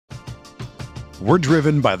We're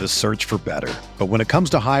driven by the search for better. But when it comes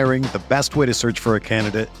to hiring, the best way to search for a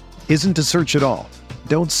candidate isn't to search at all.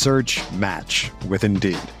 Don't search, match with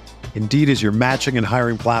Indeed. Indeed is your matching and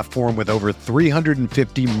hiring platform with over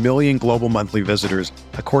 350 million global monthly visitors,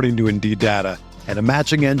 according to Indeed data, and a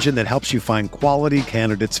matching engine that helps you find quality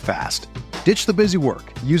candidates fast. Ditch the busy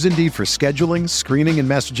work. Use Indeed for scheduling, screening, and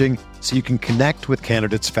messaging so you can connect with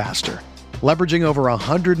candidates faster. Leveraging over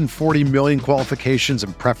 140 million qualifications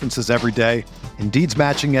and preferences every day, Indeed's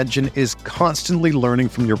matching engine is constantly learning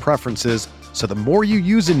from your preferences, so the more you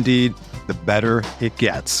use Indeed, the better it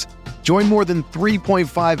gets. Join more than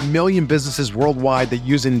 3.5 million businesses worldwide that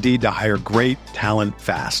use Indeed to hire great talent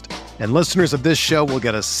fast. And listeners of this show will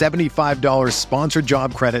get a $75 sponsored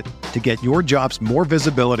job credit to get your jobs more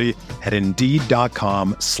visibility at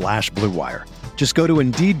Indeed.com/Blue Wire. Just go to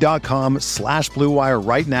Indeed.com/Blue Wire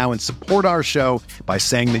right now and support our show by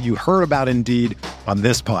saying that you heard about Indeed on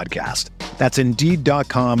this podcast. That's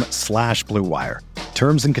Indeed.com/Blue Wire.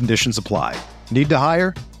 Terms and conditions apply. Need to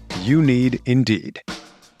hire? You need Indeed.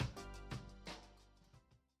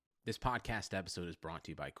 This podcast episode is brought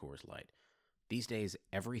to you by Coors Light. These days,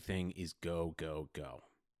 everything is go, go, go.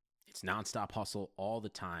 It's nonstop hustle all the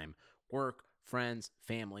time. Work, friends,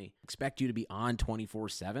 family, expect you to be on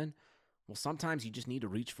 24/7. Well, sometimes you just need to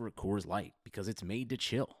reach for a Coors Light because it's made to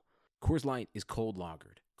chill. Coors Light is cold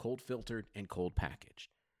lagered, cold filtered, and cold packaged.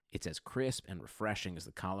 It's as crisp and refreshing as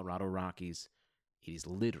the Colorado Rockies. It is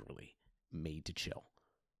literally made to chill.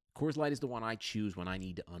 Coors Light is the one I choose when I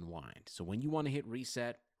need to unwind. So when you want to hit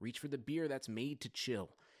reset, reach for the beer that's made to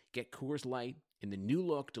chill. Get Coors Light in the new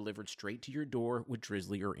look delivered straight to your door with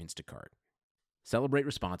Drizzly or Instacart. Celebrate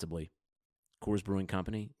responsibly. Coors Brewing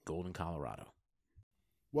Company, Golden, Colorado.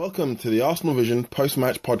 Welcome to the Arsenal Vision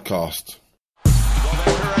post-match podcast. Well,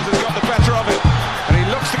 then Perez has got the better of it, and he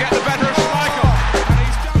looks to get the better of Schmeichel, and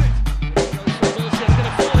he's done it. Borussia is going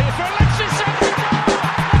to fall here for Alexis Henry,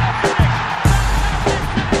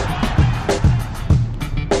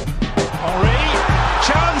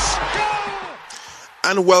 Chance, goal!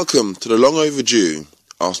 And welcome to the long overdue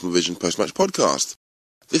Arsenal Vision post-match podcast.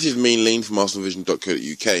 This is me and Lean from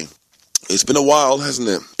arsenalvision.co.uk. It's been a while, hasn't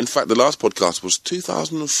it? In fact, the last podcast was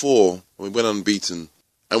 2004 when we went unbeaten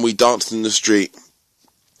and we danced in the street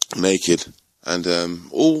naked and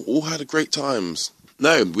all had great times.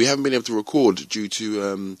 No, we haven't been able to record due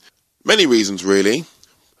to many reasons, really.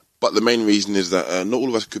 But the main reason is that not all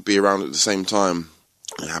of us could be around at the same time.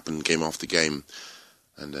 It happened game after game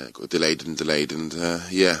and got delayed.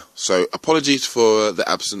 So apologies for the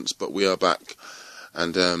absence, but we are back.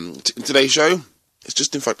 And in today's show, it's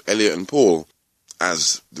just, in fact, Elliot and Paul,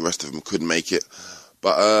 as the rest of them couldn't make it.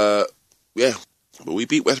 But we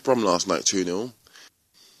beat West Brom last night 2-0.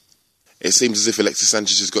 It seems as if Alexis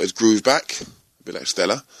Sanchez has got his groove back, a bit like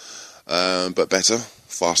Stella, but better,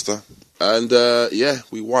 faster. And,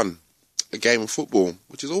 we won a game of football,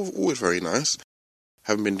 which is always very nice.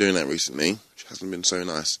 Haven't been doing that recently, which hasn't been so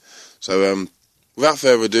nice. So, without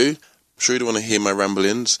further ado, I'm sure you don't want to hear my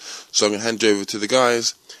ramblings, so I'm going to hand you over to the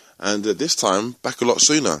guys. And this time, back a lot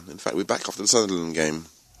sooner. In fact, we're back after the Sunderland game.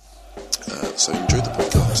 So enjoy the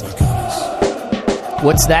podcast.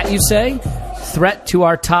 What's that you say? Threat to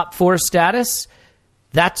our top four status?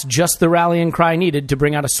 That's just the rallying cry needed to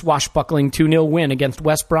bring out a swashbuckling 2-0 win against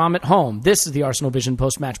West Brom at home. This is the Arsenal Vision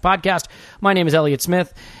post-match podcast. My name is Elliot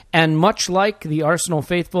Smith, and much like the Arsenal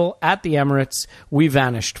faithful at the Emirates, we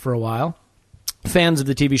vanished for a while. Fans of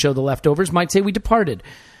the TV show The Leftovers might say we departed.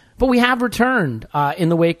 But we have returned in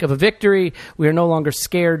the wake of a victory. We are no longer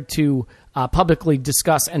scared to publicly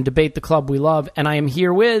discuss and debate the club we love. And I am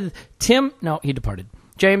here with Tim. No, he departed.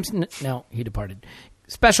 James. No, he departed.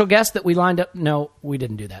 Special guest that we lined up. No, we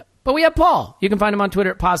didn't do that. But we have Paul. You can find him on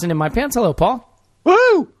Twitter at Pausing in My Pants. Hello, Paul.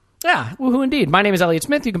 Woo! Yeah, woohoo indeed. My name is Elliot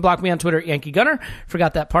Smith. You can block me on Twitter at Yankee Gunner.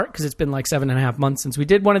 Forgot that part because it's been like 7.5 months since we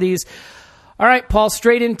did one of these. All right, Paul,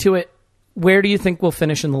 straight into it. Where do you think we'll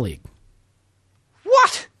finish in the league?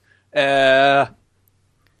 What?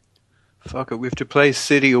 Fuck it, we have to play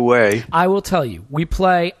City away. I will tell you. We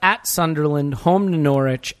play at Sunderland, home to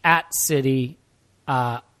Norwich, at City,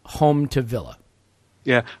 home to Villa.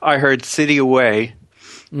 Yeah, I heard City away.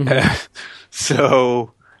 Mm-hmm.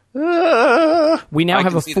 We now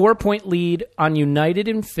have a 4-point lead on United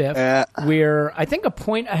in fifth. We're, I think, a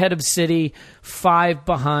point ahead of City, 5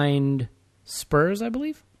 behind Spurs, I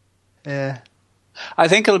believe. I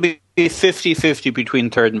think it'll be 50-50 between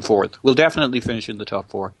third and fourth. We'll definitely finish in the top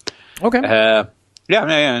 4. Okay.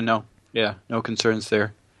 No concerns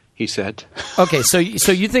there, he said. Okay, so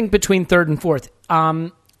you think between third and fourth.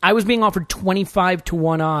 I was being offered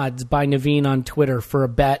 25-1 odds by Naveen on Twitter for a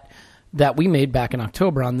bet that we made back in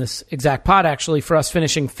October on this exact pod, actually, for us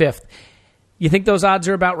finishing 5th. You think those odds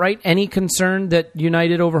are about right? Any concern that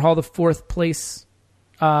United overhaul the fourth place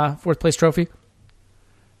trophy?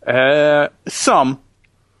 Some,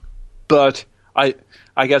 but I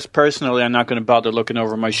guess personally I'm not going to bother looking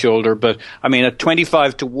over my shoulder. But I mean, at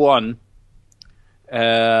 25-1,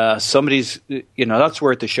 somebody's, that's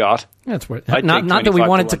worth a shot. That's worth it. Not that we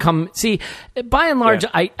want it to come. See, by and large,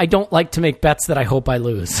 yeah. I don't like to make bets that I hope I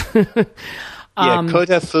lose. Could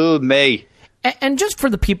have fooled me. And just for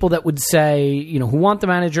the people that would say, who want the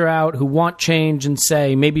manager out, who want change, and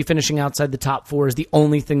say maybe finishing outside the top 4 is the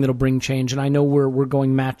only thing that'll bring change. And I know we're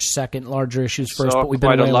going match second, larger issues first, but we've been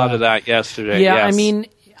quite a lot of that yesterday. Yeah, yes. I mean,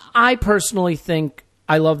 I personally think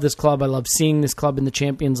I love this club. I love seeing this club in the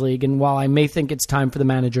Champions League. And while I may think it's time for the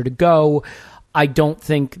manager to go, I don't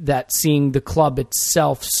think that seeing the club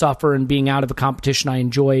itself suffer and being out of a competition I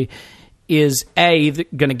enjoy is A,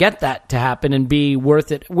 going to get that to happen, and B,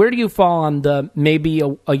 worth it. Where do you fall on the maybe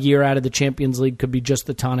a year out of the Champions League could be just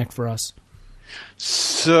the tonic for us?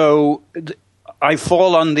 So I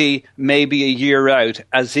fall on the maybe a year out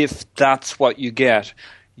as if that's what you get.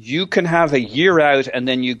 You can have a year out and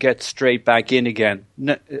then you get straight back in again.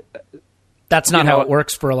 That's not how it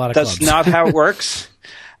works for a lot of clubs. That's not how it works.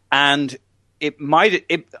 And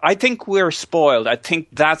I think we're spoiled. I think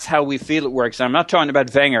that's how we feel it works. I'm not talking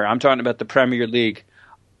about Wenger. I'm talking about the Premier League.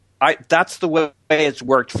 That's the way it's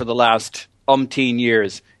worked for the last umpteen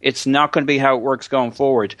years. It's not going to be how it works going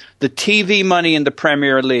forward. The TV money in the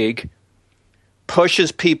Premier League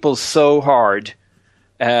pushes people so hard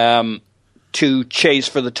to chase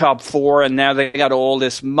for the top 4, and now they got all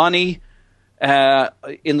this money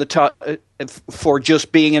in the top for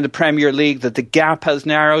just being in the Premier League, that the gap has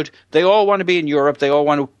narrowed. They all want to be in Europe. They all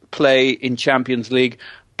want to play in Champions League,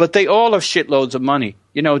 but they all have shitloads of money.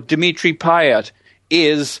 Dimitri Payet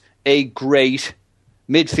is a great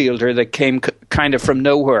midfielder that came kind of from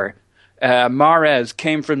nowhere. Mahrez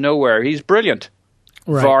came from nowhere. He's brilliant.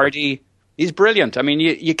 Right. Vardy, he's brilliant. I mean,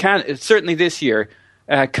 you can't, certainly this year,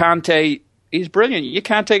 Kante, he's brilliant. You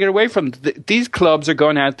can't take it away from them. These clubs are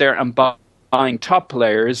going out there and buying top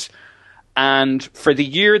players, and for the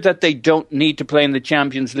year that they don't need to play in the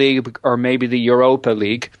Champions League or maybe the Europa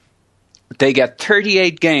League, they get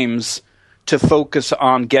 38 games to focus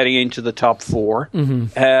on getting into the top 4.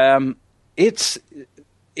 Mm-hmm.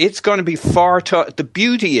 It's going to be far tough. The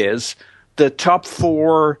beauty is the top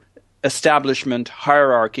 4 establishment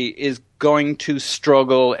hierarchy is going to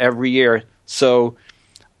struggle every year. So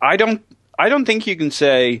I don't think you can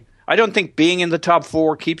say, I don't think being in the top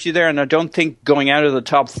 4 keeps you there, and I don't think going out of the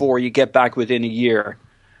top 4 you get back within a year.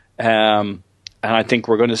 And I think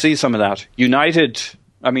we're going to see some of that. United,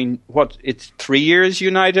 I mean, it's 3 years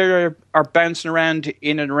United are bouncing around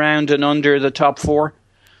in and around and under the top 4.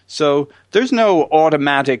 So there's no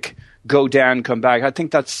automatic go down, come back. I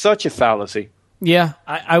think that's such a fallacy. Yeah,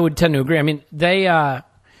 I would tend to agree. I mean, they're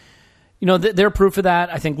proof of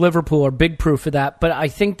that. I think Liverpool are big proof of that. But I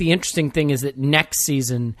think the interesting thing is that next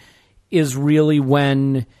season is really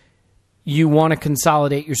when you want to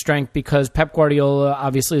consolidate your strength, because Pep Guardiola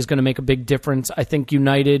obviously is going to make a big difference. I think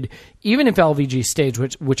United, even if LVG stays,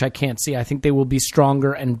 which I can't see, I think they will be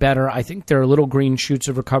stronger and better. I think there are little green shoots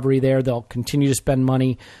of recovery there. They'll continue to spend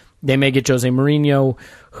money. They may get Jose Mourinho,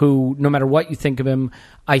 who, no matter what you think of him,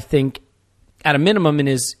 I think at a minimum in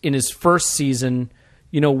his first season,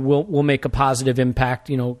 will make a positive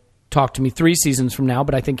impact. Talk to me 3 seasons from now,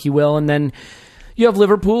 but I think he will. And then you have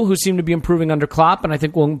Liverpool, who seem to be improving under Klopp, and I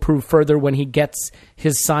think will improve further when he gets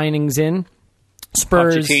his signings in.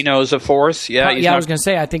 Spurs. Pochettino's a force. I was going to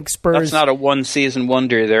say, I think Spurs. That's not a one-season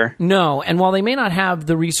wonder there. No, and while they may not have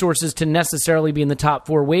the resources to necessarily be in the top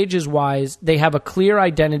 4 wages-wise, they have a clear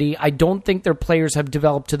identity. I don't think their players have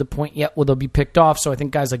developed to the point yet where they'll be picked off, so I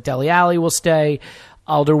think guys like Dele Alli will stay,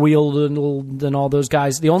 Alderweireld and all those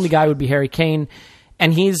guys. The only guy would be Harry Kane.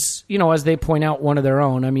 And he's, as they point out, one of their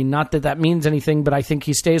own. I mean, not that means anything, but I think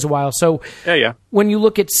he stays a while. So when you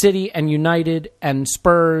look at City and United and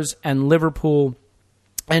Spurs and Liverpool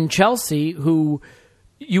and Chelsea, who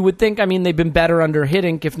you would think, they've been better under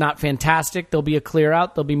Hiddink, if not fantastic. There'll be a clear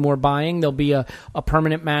out. There'll be more buying. There'll be a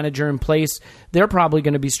permanent manager in place. They're probably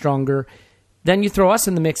going to be stronger. Then you throw us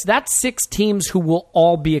in the mix. That's 6 teams who will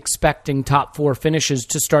all be expecting top 4 finishes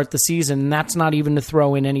to start the season, and that's not even to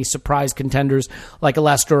throw in any surprise contenders like a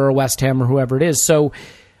Leicester or a West Ham or whoever it is. So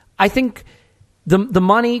I think the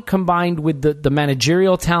money combined with the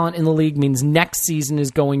managerial talent in the league means next season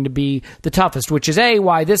is going to be the toughest, which is A,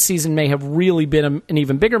 why this season may have really been an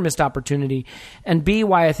even bigger missed opportunity, and B,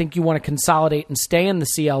 why I think you want to consolidate and stay in the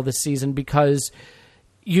CL this season, because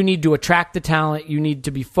you need to attract the talent. You need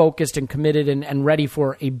to be focused and committed and ready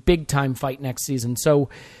for a big-time fight next season. So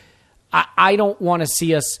I don't want to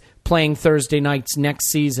see us playing Thursday nights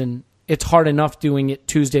next season. It's hard enough doing it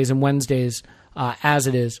Tuesdays and Wednesdays as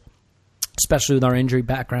it is, especially with our injury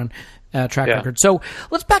background track record. So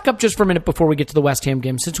let's back up just for a minute before we get to the West Ham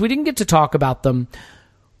game. Since we didn't get to talk about them,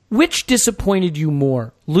 which disappointed you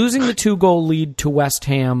more, losing the 2-goal lead to West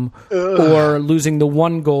Ham or losing the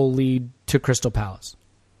 1-goal lead to Crystal Palace?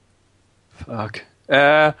 Fuck.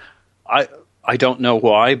 I don't know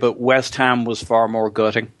why, but West Ham was far more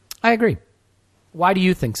gutting. I agree. Why do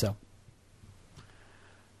you think so?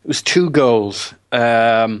 It was 2 goals.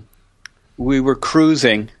 We were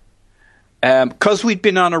cruising because we'd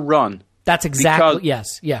been on a run. That's exactly,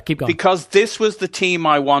 yes. Yeah, keep going. Because this was the team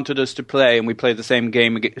I wanted us to play, and we played the same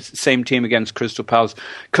team against Crystal Palace,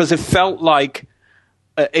 because it felt like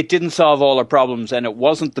it didn't solve all our problems, and it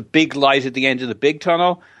wasn't the big light at the end of the big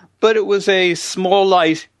tunnel, but it was a small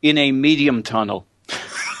light in a medium tunnel.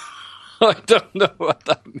 I don't know what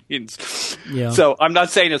that means. Yeah. So I'm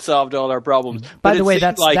not saying it solved all our problems. By the way,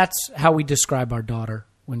 that's how we describe our daughter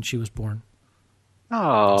when she was born.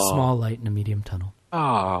 Oh. Small light in a medium tunnel.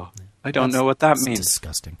 Oh. I don't know what that means.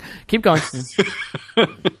 Disgusting. Keep going.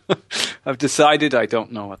 I've decided I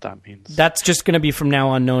don't know what that means. That's just going to be from now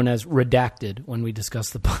on known as redacted when we discuss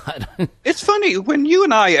the pod. It's funny, when you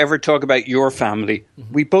and I ever talk about your family,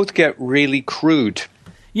 we both get really crude.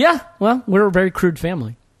 Yeah, well, we're a very crude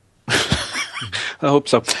family. I hope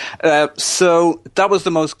so. So that was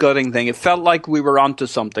the most gutting thing. It felt like we were onto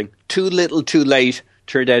something. Too little, too late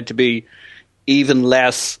turned out to be even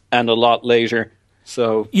less and a lot later.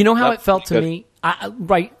 So you know how it felt to me?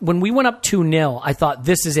 Right, when we went up 2-0, I thought,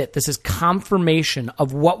 this is it. This is confirmation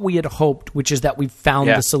of what we had hoped, which is that we found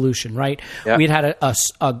the solution, right? Yeah. We had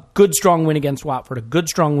a good, strong win against Watford, a good,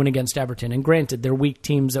 strong win against Everton. And granted, they're weak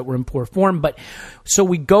teams that were in poor form. But so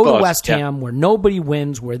we go to West Ham, where nobody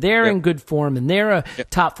wins, where they're in good form, and they're a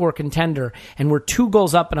top 4 contender. And we're 2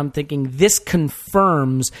 goals up, and I'm thinking, this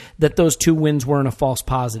confirms that those 2 wins weren't a false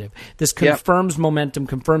positive. This confirms momentum,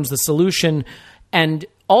 confirms the solution, and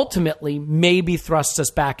ultimately maybe thrusts us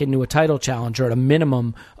back into a title challenge, or at a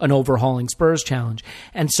minimum an overhauling Spurs challenge.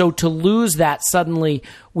 And so to lose that suddenly,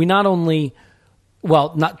 we not only,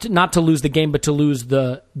 well, not to lose the game, but to lose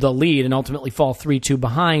the lead and ultimately fall 3-2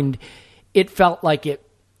 behind, it felt like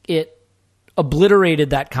it obliterated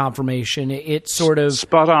that confirmation. It sort of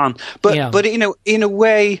spot on. But in a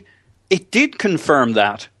way, it did confirm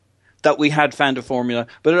that we had found a formula,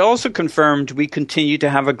 but it also confirmed we continue to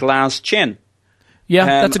have a glass chin. Yeah,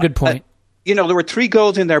 that's a good point. There were 3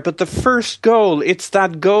 goals in there, but the first goal, it's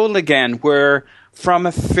that goal again where from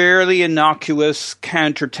a fairly innocuous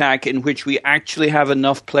counterattack in which we actually have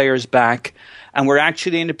enough players back and we're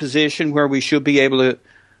actually in a position where we should be able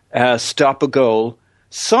to stop a goal,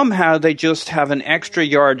 somehow they just have an extra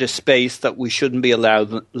yard of space that we shouldn't be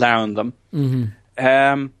allowing them.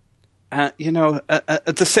 Mm-hmm.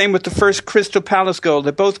 The same with the first Crystal Palace goal.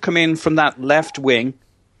 They both come in from that left wing.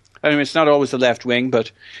 I mean, it's not always the left wing,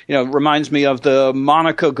 but, it reminds me of the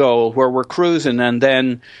Monaco goal where we're cruising and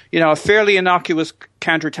then, a fairly innocuous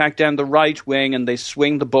counterattack down the right wing and they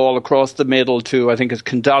swing the ball across the middle to, I think it's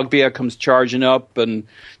Kondogbia comes charging up and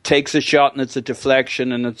takes a shot and it's a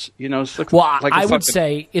deflection and it's, it's like, I would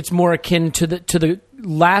say it's more akin to the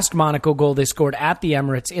last Monaco goal they scored at the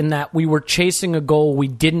Emirates, in that we were chasing a goal we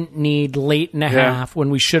didn't need late in a half when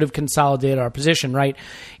we should have consolidated our position, right?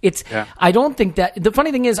 I don't think that, the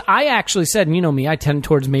funny thing is, I actually said, and you know me, I tend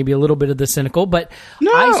towards maybe a little bit of the cynical, but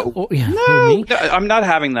I'm not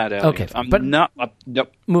having that, Elliot. Okay, I'm not.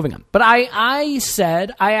 Nope. Moving on. But I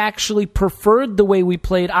said I actually preferred the way we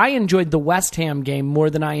played. I enjoyed the West Ham game more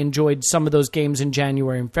than I enjoyed some of those games in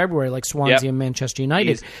January and February, like Swansea and Manchester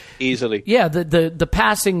United. Easily. Yeah, the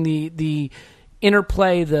passing, the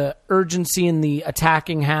interplay, the urgency in the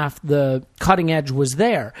attacking half, the cutting edge was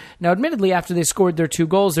there. Now, admittedly, after they scored their 2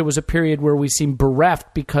 goals, there was a period where we seemed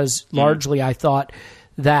bereft because largely I thought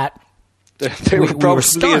that they were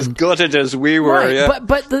probably as gutted as we were. Right. Yeah.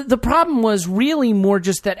 But the problem was really more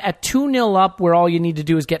just that at 2-0 up, where all you need to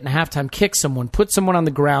do is get in halftime, kick someone, put someone on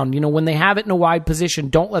the ground. When they have it in a wide position,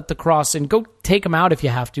 don't let the cross in. Go take them out if you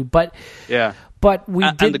have to. But we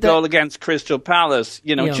did and the goal against Crystal Palace,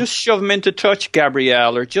 just shove them into touch,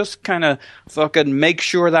 Gabriel, or just kind of fucking make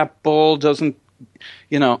sure that ball doesn't,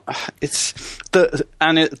 it's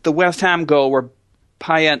the West Ham goal where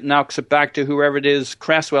Payet knocks it back to whoever it is,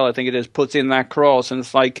 Cresswell, I think it is, puts in that cross, and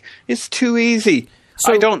it's like, it's too easy.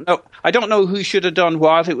 So, I don't know who should have done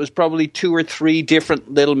what. It was probably 2 or 3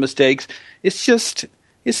 different little mistakes. It's just,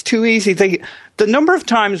 is too easy. The number of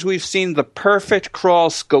times we've seen the perfect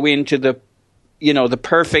cross go into the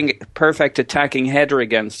perfect attacking header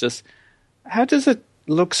against us, how does it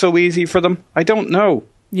look so easy for them? I don't know.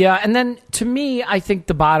 Yeah, and then to me, I think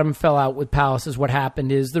the bottom fell out with Palace. Is what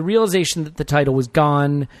happened is the realization that the title was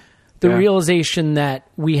gone, the realization that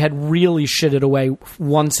we had really shitted away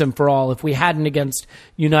once and for all. If we hadn't against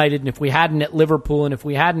United, and if we hadn't at Liverpool, and if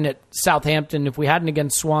we hadn't at Southampton, if we hadn't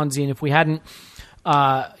against Swansea, and if we hadn't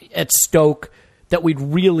at Stoke, that we'd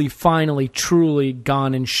really finally, truly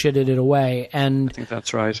gone and shitted it away. And I think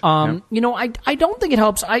that's right. You know, I don't think it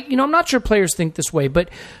helps. I'm not sure players think this way, but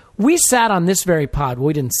we sat on this very pod. Well,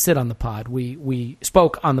 we didn't sit on the pod. We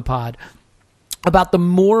spoke on the pod about the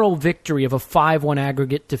moral victory of a 5-1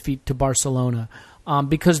 aggregate defeat to Barcelona,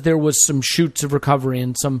 because there was some shoots of recovery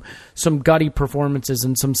and some gutty performances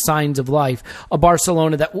and some signs of life. A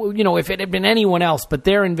Barcelona that, you know, if it had been anyone else, but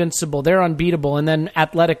they're invincible, they're unbeatable, and then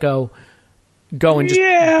Atletico go and just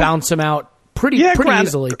bounce them out pretty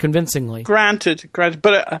easily, convincingly. Granted,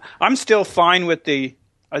 but I'm still fine with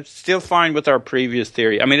our previous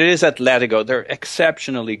theory. I mean, it is Atletico; they're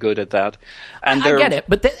exceptionally good at that, and I get it.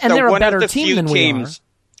 But they're a better team than we are.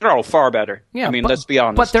 Oh, far better. Yeah, I mean, let's be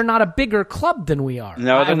honest. But they're not a bigger club than we are.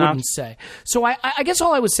 No, they're not. I wouldn't say. So I guess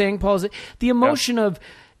all I was saying, Paul, is that the emotion of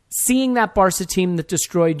seeing that Barca team that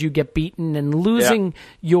destroyed you get beaten and losing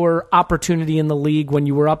your opportunity in the league when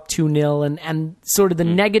you were up 2-0 and sort of the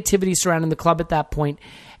negativity surrounding the club at that point.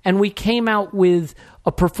 And we came out with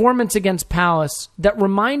a performance against Palace that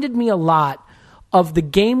reminded me a lot of the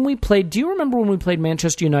game we played. Do you remember when we played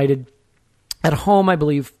Manchester United at home, I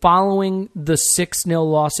believe, following the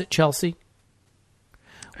 6-0 loss at Chelsea?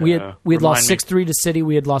 We had lost 6-3 to City.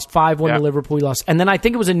 We had lost 5-1 to Liverpool. We lost. And then I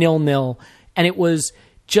think it was a 0-0. And it was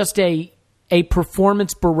just a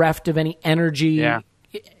performance bereft of any energy,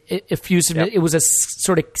 effusiveness. It was a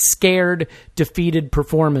sort of scared, defeated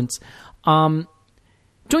performance. Don't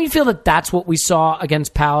you feel that that's what we saw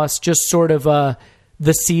against Palace? Just sort of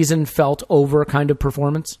the season felt over kind of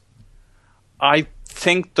performance? I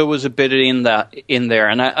think there was a bit in there,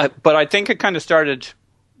 but I think it kind of started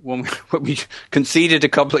when we conceded a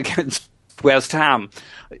couple against West Ham.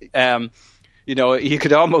 You know, you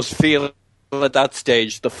could almost feel at that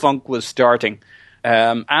stage the funk was starting,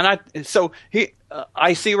 I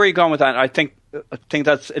see where you're going with that. I think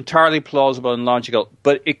that's entirely plausible and logical,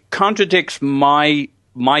 but it contradicts my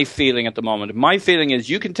feeling at the moment. My feeling is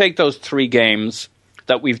you can take those 3 games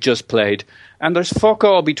that we've just played, and there's fuck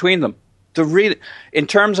all between them. In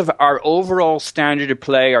terms of our overall standard of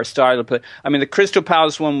play, our style of play, I mean, the Crystal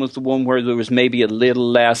Palace one was the one where there was maybe a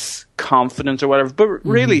little less confidence or whatever, but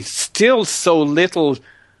really still so little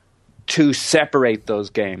to separate those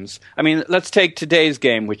games. I mean, let's take today's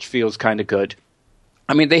game, which feels kind of good.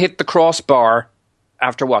 I mean, they hit the crossbar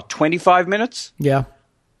after, 25 minutes? Yeah.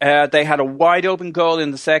 They had a wide open goal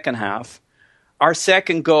in the second half. Our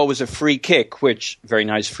second goal was a free kick, which, very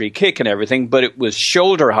nice free kick and everything, but it was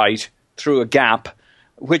shoulder height through a gap,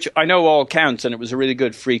 which I know all counts, and it was a really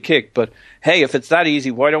good free kick. But hey, if it's that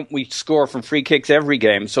easy, why don't we score from free kicks every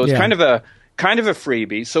game? So it's kind of a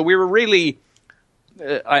freebie. So we were really...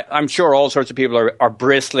 I'm sure all sorts of people are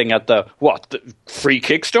bristling at the free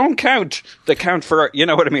kicks don't count. They count for, you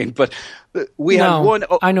know what I mean? But we had one.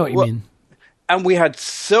 I know what you mean. And we had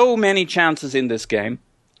so many chances in this game,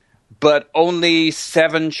 but only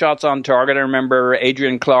 7 shots on target. I remember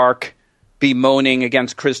Adrian Clark bemoaning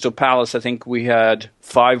against Crystal Palace. I think we had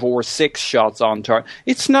 5 or 6 shots on target.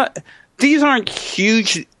 It's not. These aren't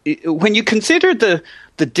huge when you consider the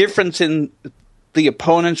difference in the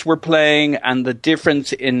opponents we're playing and the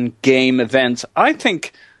difference in game events. I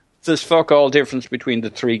think there's fuck all difference between the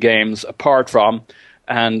 3 games apart from,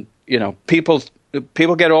 and you know, people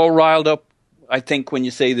get all riled up, I think, when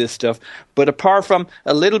you say this stuff, but apart from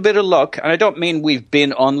a little bit of luck, and I don't mean we've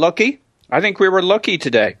been unlucky, I think we were lucky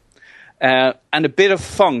today, and a bit of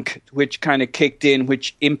funk which kind of kicked in,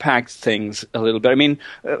 which impacts things a little bit. I mean,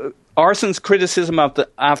 Arsenal's criticism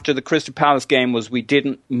after the Crystal Palace game was we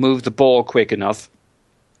didn't move the ball quick enough.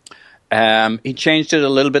 He changed it a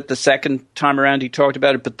little bit the second time around. He talked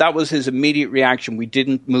about it, but that was his immediate reaction. We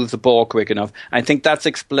didn't move the ball quick enough. I think that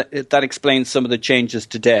explains some of the changes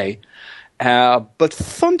today. But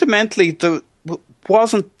fundamentally, there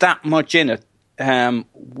wasn't that much in it.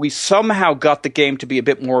 We somehow got the game to be a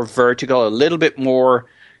bit more vertical, a little bit more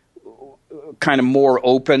kind of more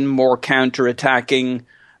open, more counter-attacking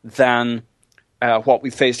than what we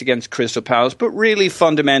faced against Crystal Palace. But really,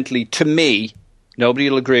 fundamentally, to me, nobody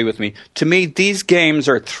will agree with me, to me, these games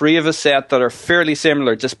are 3 of a set that are fairly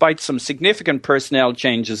similar, despite some significant personnel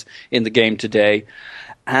changes in the game today.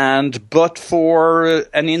 But for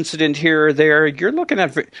an incident here or there, you're looking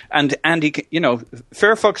at, and Andy,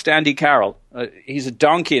 fair fucks to Andy Carroll. He's a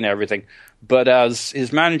donkey and everything. But as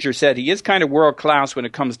his manager said, he is kind of world class when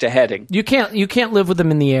it comes to heading. You can't live with him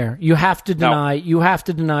in the air. You have to deny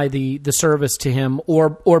the service to him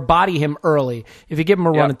or body him early. If you give him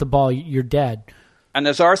a run at the ball, you're dead. And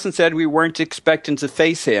as Arsene said, we weren't expecting to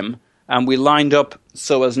face him, and we lined up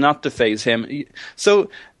so as not to face him. So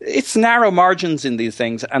it's narrow margins in these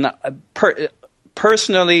things. And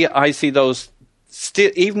personally, I see those.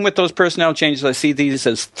 Even with those personnel changes, I see these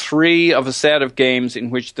as 3 of a set of games in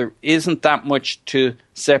which there isn't that much to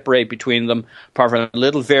separate between them, apart from a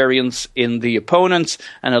little variance in the opponents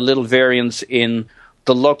and a little variance in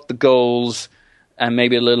the luck, the goals, and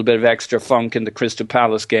maybe a little bit of extra funk in the Crystal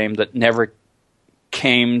Palace game that never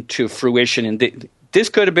came to fruition. This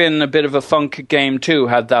could have been a bit of a funk game too,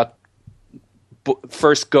 had that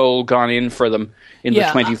first goal gone in for them in the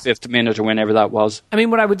 25th minute or whenever that was. I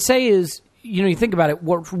mean, what I would say is, you think about it,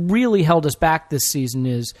 what really held us back this season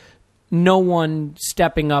is no one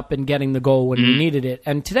stepping up and getting the goal when we needed it.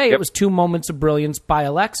 And today it was 2 moments of brilliance by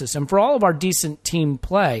Alexis. And for all of our decent team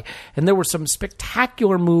play, and there were some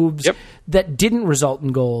spectacular moves that didn't result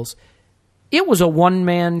in goals, it was a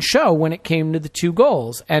one-man show when it came to the 2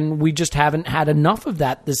 goals. And we just haven't had enough of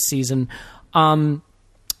that this season. Giroud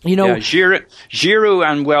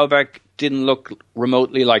and Welbeck didn't look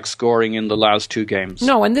remotely like scoring in the last 2 games.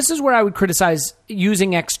 No, and this is where I would criticize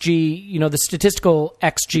using XG, the statistical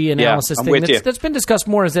XG analysis thing that's been discussed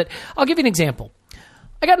more, is that, I'll give you an example.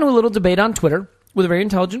 I got into a little debate on Twitter with a very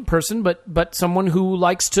intelligent person, but someone who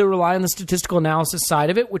likes to rely on the statistical analysis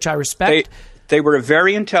side of it, which I respect. They were a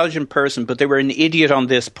very intelligent person, but they were an idiot on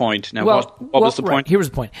this point. Now, what was the point? Here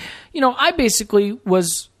was the point. I basically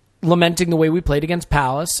was lamenting the way we played against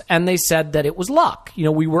Palace, and they said that it was luck.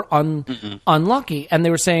 We were unlucky, and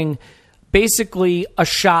they were saying basically a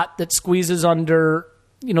shot that squeezes under,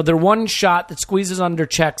 their one shot that squeezes under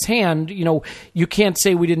Czech's hand, you can't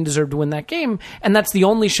say we didn't deserve to win that game, and that's the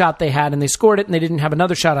only shot they had, and they scored it, and they didn't have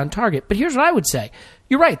another shot on target. But here's what I would say.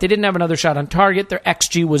 You're right, they didn't have another shot on target. Their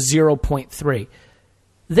XG was 0.3.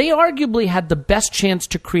 They arguably had the best chance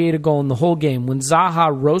to create a goal in the whole game when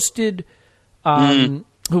Zaha roasted...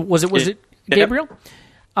 Who was it? Was it Gabriel?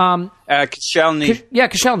 Koscielny.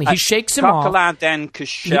 Koscielny. He shakes him off. Coquelin, then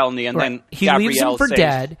Koscielny, and then he Gabriel leaves him for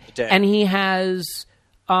dead. dead. And he has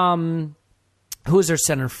who is their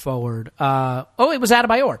center forward? It was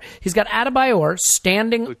Adebayor. He's got Adebayor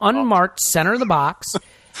standing unmarked center of the box,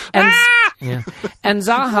 and and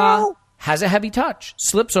Zaha has a heavy touch,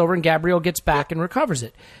 slips over, and Gabriel gets back and recovers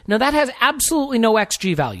it. Now that has absolutely no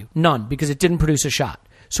XG value, none, because it didn't produce a shot,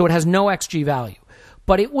 so it has no XG value.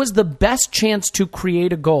 But it was the best chance to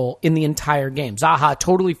create a goal in the entire game. Zaha,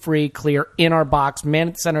 totally free, clear, in our box, man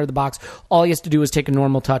at the center of the box. All he has to do is take a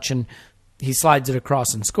normal touch, and he slides it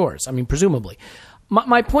across and scores. I mean, presumably.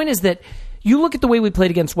 My point is that you look at the way we played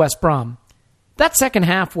against West Brom. That second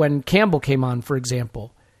half when Campbell came on, for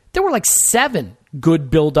example, there were like 7 good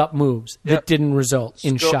build-up moves that didn't result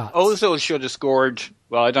in shots. Ozil should have scored,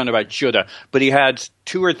 well, I don't know about shoulda, but he had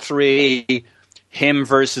 2 or 3... him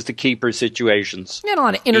versus the keeper situations. He had a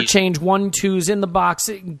lot of interchange 1-2s in the box,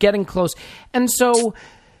 getting close. And so,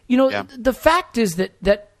 the fact is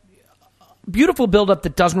that beautiful buildup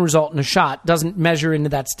that doesn't result in a shot doesn't measure into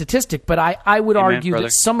that statistic. But I would argue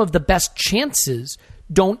that some of the best chances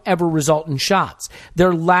don't ever result in shots.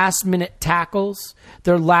 They're last-minute tackles,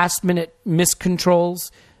 they're last-minute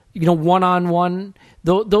miscontrols, one-on-one.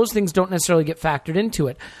 Those things don't necessarily get factored into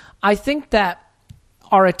it. I think that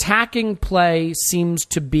our attacking play seems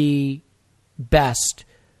to be best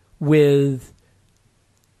with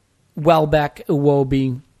Welbeck,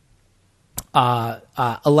 Iwobi,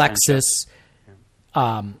 Alexis,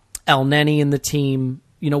 El Neni in the team.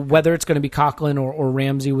 Whether it's going to be Coquelin or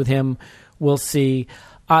Ramsey with him, we'll see.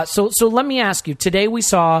 So let me ask you. Today we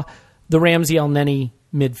saw the Ramsey El Neni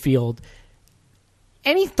midfield.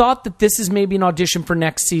 Any thought that this is maybe an audition for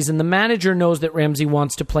next season? The manager knows that Ramsey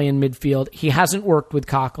wants to play in midfield. He hasn't worked with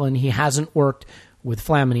Coquelin. He hasn't worked with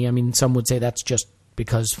Flamini. I mean, some would say that's just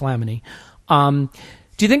because Flamini. Do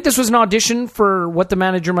you think this was an audition for what the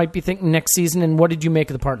manager might be thinking next season, and what did you make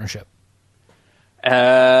of the partnership?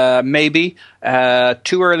 Maybe.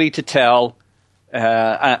 Too early to tell,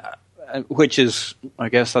 which is, I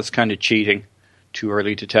guess that's kind of cheating. Too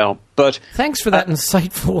early to tell. But thanks for that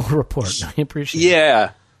insightful report. I appreciate it.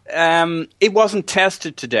 Yeah. It wasn't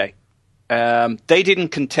tested today. They didn't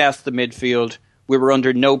contest the midfield. We were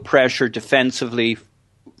under no pressure defensively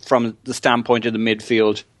from the standpoint of the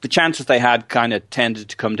midfield. The chances they had kind of tended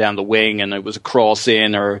to come down the wing, and it was a cross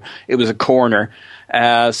in or it was a corner.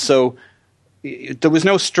 So there was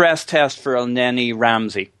no stress test for Elneny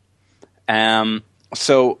Ramsey.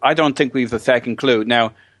 So I don't think we've a fucking clue.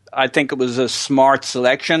 Now, I think it was a smart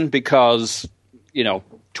selection because,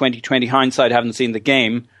 2020 hindsight, haven't seen the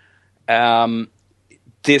game.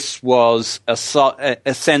 This was a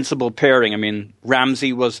sensible pairing. I mean,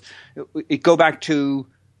 Ramsey was... Go back to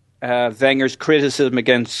Wenger's criticism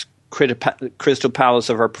against Crystal Palace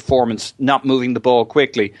of our performance, not moving the ball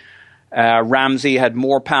quickly. Ramsey had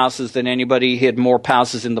more passes than anybody. He had more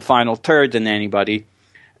passes in the final third than anybody.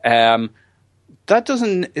 Having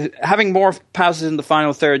more passes in the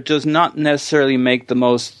final third does not necessarily make the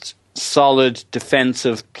most solid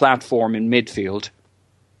defensive platform in midfield.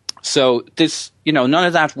 So this, none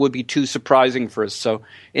of that would be too surprising for us. So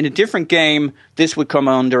in a different game, this would come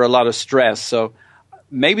under a lot of stress. So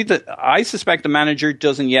maybe I suspect the manager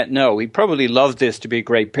doesn't yet know. He'd probably love this to be a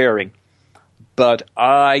great pairing. But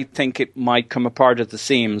I think it might come apart at the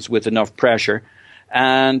seams with enough pressure.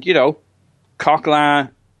 And,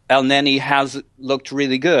 Coquelin, Elneny has looked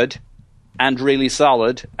really good and really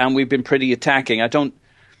solid, and we've been pretty attacking.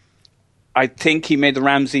 I think he made the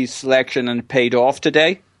Ramsey selection and it paid off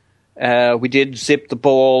today. We did zip the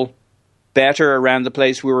ball better around the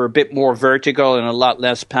place. We were a bit more vertical and a lot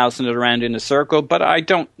less passing it around in a circle, but I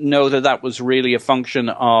don't know that was really a function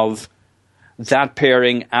of that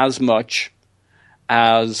pairing as much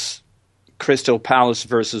as Crystal Palace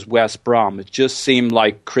versus West Brom. It just seemed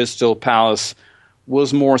like Crystal Palace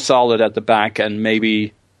was more solid at the back, and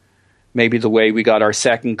maybe the way we got our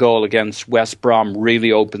second goal against West Brom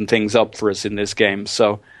really opened things up for us in this game.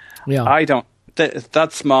 So yeah.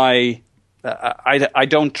 That's my... I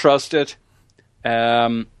don't trust it.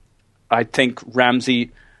 I think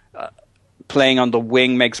Ramsey playing on the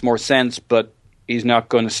wing makes more sense, but he's not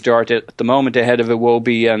going to start it at the moment ahead of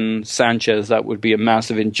Iwobi and Sanchez. That would be a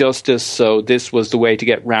massive injustice. So this was the way to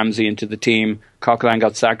get Ramsey into the team. Coquelin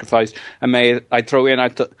got sacrificed. I throw in, I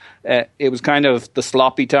thought it was kind of the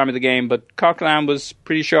sloppy time of the game, but Coquelin was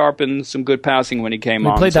pretty sharp and some good passing when he came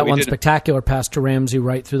on. He played that one spectacular pass to Ramsey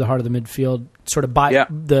right through the heart of the midfield, sort of by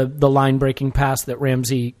the line-breaking pass that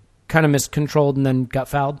Ramsey kind of miscontrolled and then got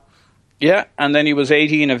fouled. Yeah, and then he was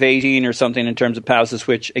 18 of 18 or something in terms of passes,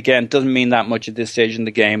 which, again, doesn't mean that much at this stage in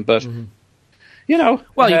the game, but,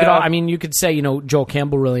 Well, you could say, Joel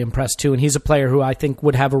Campbell really impressed, too, and he's a player who I think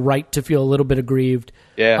would have a right to feel a little bit aggrieved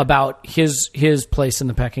about his place in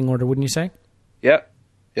the pecking order, wouldn't you say? Yep.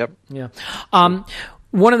 Yeah.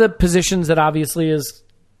 One of the positions that obviously has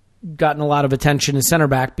gotten a lot of attention is center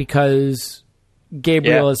back because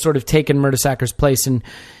Gabriel has sort of taken Mertesacker's place, and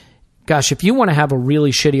gosh, if you want to have a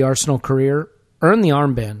really shitty Arsenal career, earn the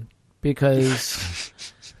armband, because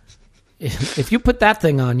if you put that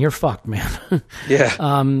thing on, you're fucked, man. Yeah.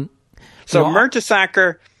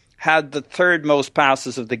 Mertesacker had the third most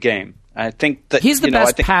passes of the game. I think that he's the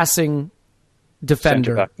best passing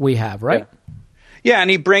defender we have, right? Yeah, and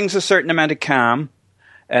he brings a certain amount of calm.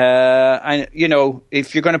 And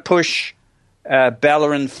if you're going to push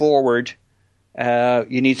Bellerin forward,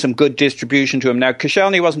 you need some good distribution to him. Now,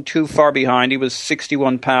 Koscielny wasn't too far behind. He was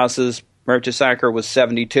 61 passes. Mertesacker was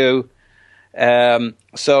 72.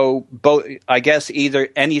 So I guess either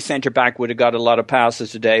any centre-back would have got a lot of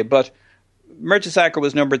passes today, but Mertesacker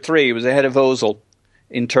was number 3. He was ahead of Ozil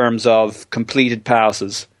in terms of completed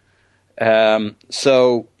passes. A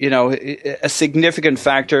significant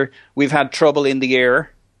factor. We've had trouble in the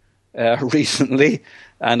air recently.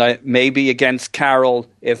 And maybe against Carroll,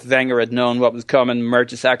 if Wenger had known what was coming,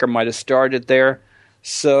 Mertesacker might have started there.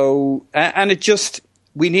 So, and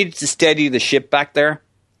we needed to steady the ship back there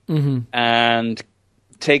and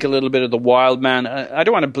take a little bit of the wild man. I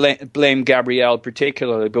don't want to blame Gabriel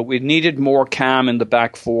particularly, but we needed more calm in the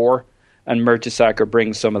back four, and Mertesacker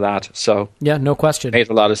brings some of that. So yeah, no question. Made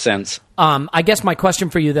a lot of sense. I guess my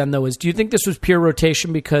question for you then, though, is do you think this was pure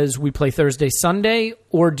rotation because we play Thursday, Sunday,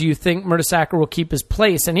 or do you think Mertesacker will keep his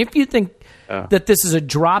place? And if you think that this is a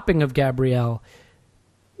dropping of Gabriel,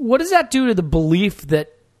 what does that do to the belief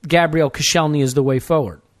that Gabriel Koscielny is the way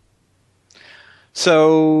forward?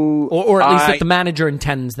 So, or at least that the manager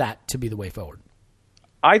intends that to be the way forward.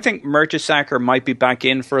 I think Mertesacker might be back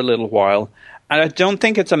in for a little while. And I don't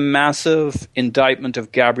think it's a massive indictment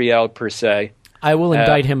of Gabriel per se. I will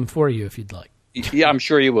indict him for you if you'd like. Yeah, I'm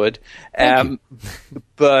sure you would.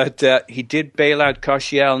 But he did bail out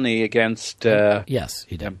Koscielny against... yes,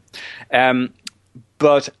 he did.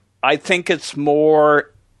 But I think it's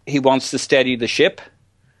more he wants to steady the ship.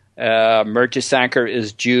 Mertesacker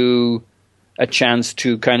is due a chance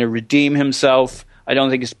to kind of redeem himself. I don't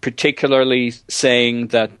think it's particularly saying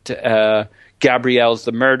that Gabriel's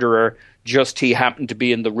the murderer. Just he happened to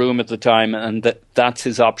be in the room at the time, and that's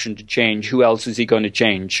his option to change. Who else is he going to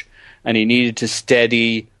change? And he needed to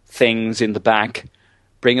steady things in the back,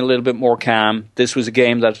 bring a little bit more calm. This was a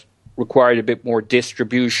game that required a bit more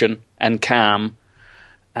distribution and calm,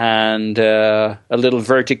 and a little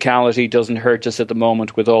verticality doesn't hurt us at the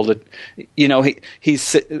moment with all the,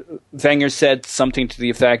 Wenger said something to the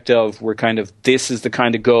effect of, this is the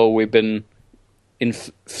kind of goal we've been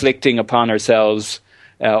inflicting upon ourselves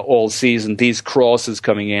all season, these crosses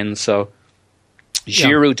coming in. So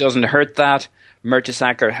Giroud doesn't hurt that.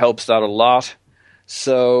 Mertesacker helps that a lot.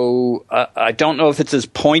 So I don't know if it's as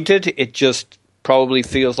pointed. It just probably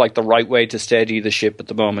feels like the right way to steady the ship at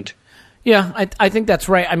the moment. Yeah, I think that's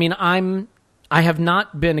right. I mean, I have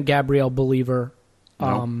not been a Gabriel believer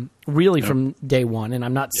really from day one, and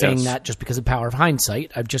I'm not saying that just because of power of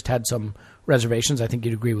hindsight. I've just had some reservations. I think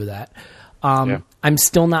you'd agree with that. I'm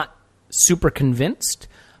still not super convinced.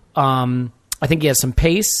 I think he has some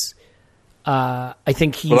pace. I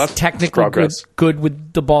think he's technically good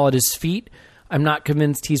with the ball at his feet. I'm not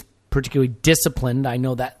convinced he's particularly disciplined. I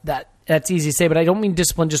know that's easy to say, but I don't mean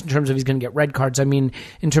discipline just in terms of he's going to get red cards. I mean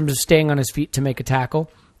in terms of staying on his feet to make a tackle.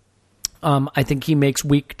 I think he makes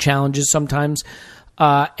weak challenges sometimes.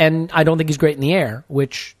 And I don't think he's great in the air,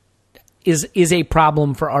 which is a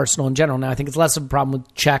problem for Arsenal in general. Now, I think it's less of a problem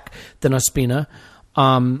with Cech than Ospina,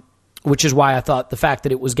 which is why I thought the fact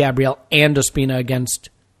that it was Gabriel and Ospina against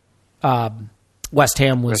West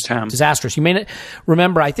Ham was disastrous. You may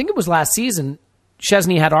remember, I think it was last season,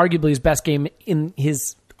 Szczesny had arguably his best game in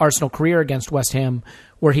his Arsenal career against West Ham,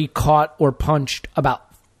 where he caught or punched about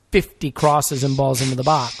 50 crosses and balls into the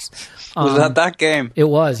box. Was that game? It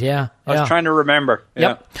was, yeah. I was trying to remember.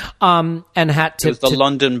 Yep. And had to... It was the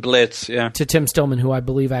London Blitz, yeah. To Tim Stillman, who I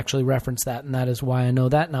believe actually referenced that, and that is why I know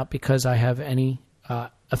that, not because I have any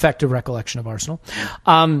effective recollection of Arsenal.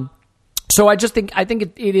 So I think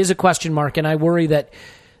it is a question mark, and I worry that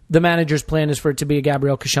the manager's plan is for it to be a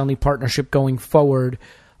Gabriel Koscielny partnership going forward.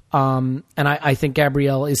 And I think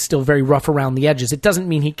Gabriel is still very rough around the edges. It doesn't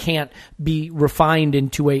mean he can't be refined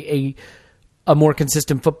into a more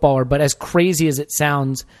consistent footballer, but as crazy as it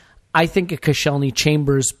sounds, I think a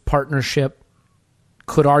Koscielny-Chambers partnership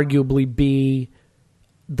could arguably be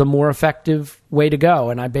the more effective way to go,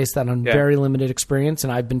 and I base that on very limited experience,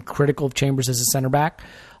 and I've been critical of Chambers as a center back.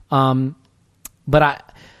 But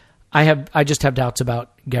I just have doubts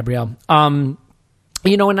about Gabriel. And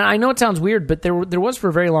I know it sounds weird, but there was for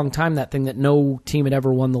a very long time that thing that no team had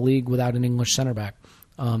ever won the league without an English center back.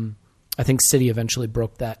 I think City eventually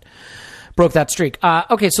broke that streak.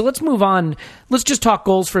 Okay, so let's move on. Let's just talk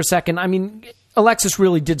goals for a second. I mean, Alexis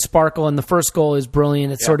really did sparkle, and the first goal is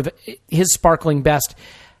brilliant. It's sort of his sparkling best.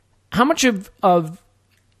 How much of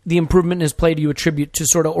the improvement in his play do you attribute to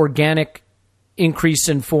sort of organic increase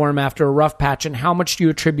in form after a rough patch, and how much do you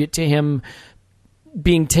attribute to him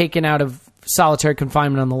being taken out of solitary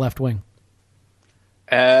confinement on the left wing?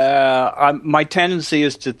 My tendency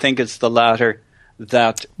is to think it's the latter.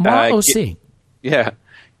 That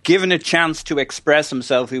given a chance to express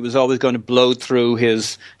himself, he was always going to blow through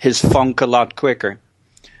his funk a lot quicker.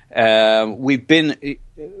 We've been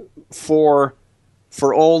for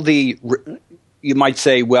all the. You might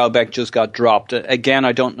say Welbeck just got dropped. Again,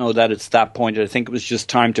 I don't know that it's that pointed. I think it was just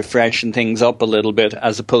time to freshen things up a little bit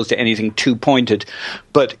as opposed to anything too pointed.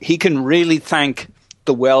 But he can really thank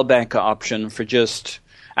the Welbeck option for just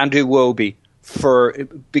Andrew Iwobi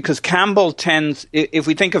because Campbell tends, if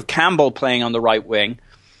we think of Campbell playing on the right wing,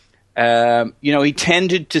 he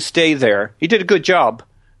tended to stay there. He did a good job.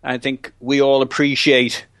 I think we all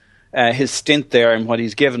appreciate his stint there and what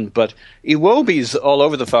he's given. But Iwobi's all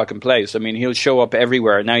over the fucking place. I mean, he'll show up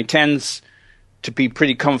everywhere. Now, he tends to be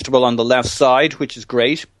pretty comfortable on the left side, which is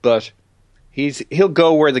great, but he'll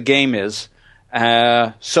go where the game is.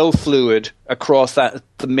 So fluid across the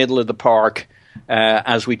middle of the park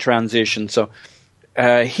as we transition. So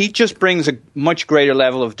he just brings a much greater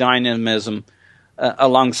level of dynamism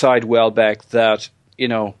alongside Welbeck that,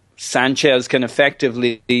 Sanchez can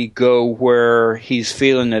effectively go where he's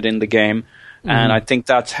feeling it in the game. And I think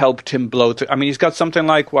that's helped him blow through. I mean, he's got something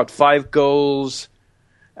like, 5 goals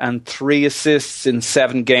and 3 assists in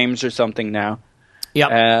 7 games or something now.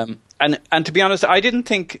 Yeah. And to be honest, I didn't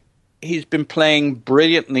think he's been playing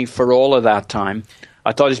brilliantly for all of that time.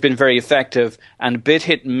 I thought he's been very effective and a bit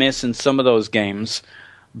hit and miss in some of those games.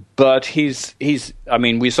 But he's. I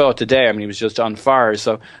mean, we saw it today. I mean, he was just on fire.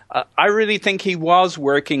 So I really think he was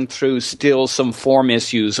working through still some form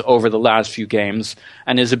issues over the last few games,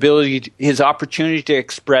 and his opportunity to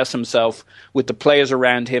express himself with the players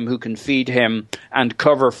around him who can feed him and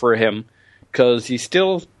cover for him, because he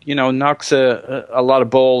still, knocks a lot of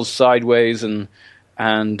balls sideways and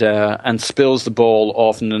spills the ball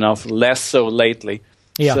often enough. Less so lately.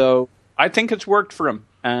 Yeah. So I think it's worked for him.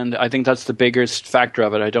 And I think that's the biggest factor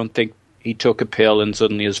of it. I don't think he took a pill and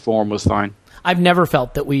suddenly his form was fine. I've never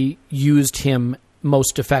felt that we used him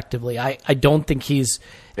most effectively. I don't think he's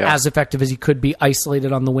as effective as he could be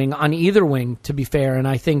isolated on the wing, on either wing, to be fair. And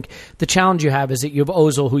I think the challenge you have is that you have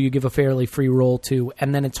Ozil, who you give a fairly free role to,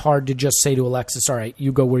 and then it's hard to just say to Alexis, all right,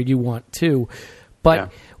 you go where you want to.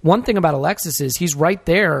 But one thing about Alexis is he's right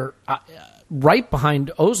there, right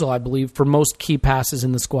behind Ozil, I believe, for most key passes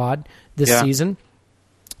in the squad this season.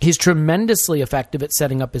 He's tremendously effective at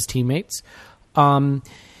setting up his teammates. And,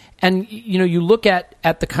 you look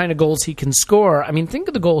at the kind of goals he can score. I mean, think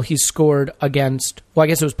of the goal he scored against, I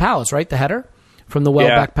guess it was Palace, right? The header from the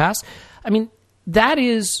Welbeck pass. I mean,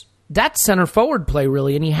 that's center forward play,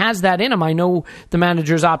 really, and he has that in him. I know the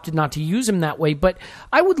managers opted not to use him that way, but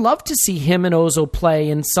I would love to see him and Ozil play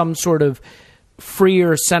in some sort of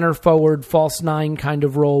freer center forward, false nine kind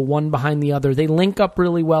of role, one behind the other. They link up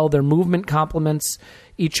really well. Their movement complements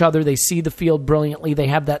each other. They see the field brilliantly. They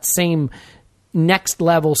have that same next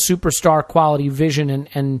level superstar quality vision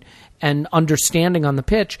and understanding on the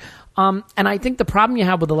pitch. And I think the problem you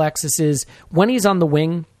have with Alexis is when he's on the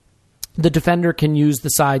wing, the defender can use the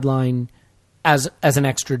sideline as an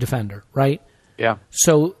extra defender, right? Yeah.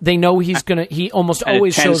 So they know he's gonna. He almost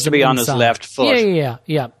always it tends shows to be on inside. his left foot.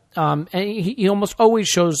 Yeah. And he almost always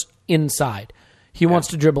shows inside. He wants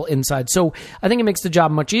to dribble inside. So I think it makes the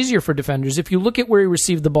job much easier for defenders. If you look at where he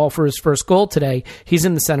received the ball for his first goal today, he's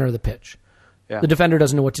in the center of the pitch. Yeah. The defender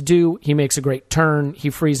doesn't know what to do. He makes a great turn. He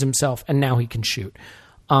frees himself, and now he can shoot.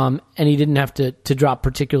 And he didn't have to drop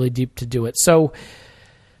particularly deep to do it. So,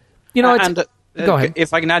 go ahead.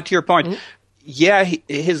 If I can add to your point,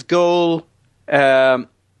 his goal,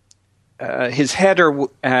 his header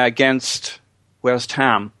against West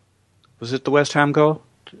Ham, was it the West Ham goal?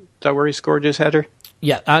 Is that where he scored his header?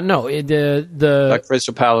 Yeah, no, like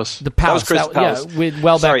Crystal Palace. The Palace, Crystal Palace. Yeah, with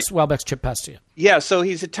Welbeck's chip pass to you. Yeah, so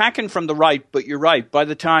he's attacking from the right, but you're right. By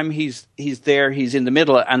the time he's there, he's in the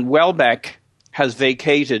middle, and Welbeck has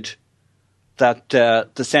vacated that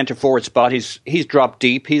the centre forward spot. He's dropped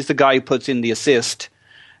deep. He's the guy who puts in the assist,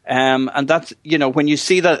 and that's when you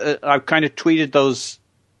see that. I've kind of tweeted those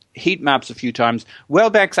heat maps a few times.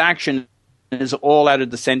 Welbeck's action is all out of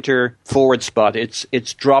the centre forward spot.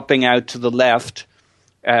 It's dropping out to the left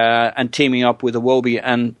and teaming up with Iwobi.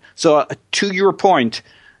 And so to your point,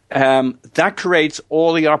 that creates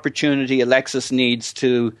all the opportunity Alexis needs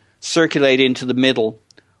to circulate into the middle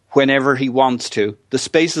whenever he wants to. The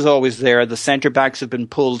space is always there. The centre backs have been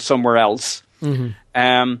pulled somewhere else.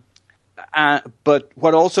 Mm-hmm. But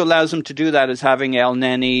what also allows him to do that is having El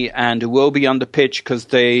Neni and Iwobi on the pitch, because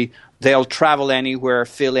they'll travel anywhere,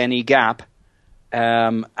 fill any gap.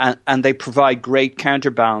 And they provide great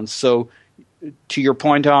counterbalance. So, to your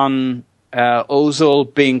point on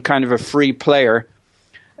Ozil being kind of a free player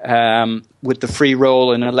with the free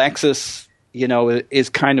role, and Alexis, is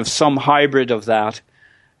kind of some hybrid of that.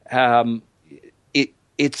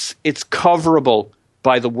 It's coverable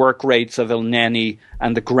by the work rates of El Neni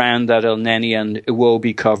and the ground that El Neni and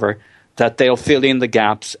Iwobi cover, that they'll fill in the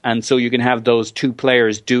gaps, and so you can have those two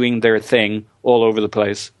players doing their thing all over the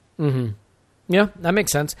place. Mm-hmm. Yeah, that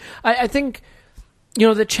makes sense. I think,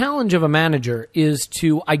 the challenge of a manager is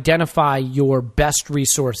to identify your best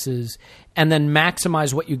resources and then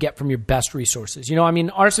maximize what you get from your best resources.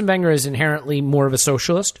 Arsene Wenger is inherently more of a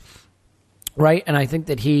socialist, right? And I think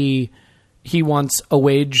that he wants a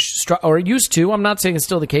wage structure, or used to. I'm not saying it's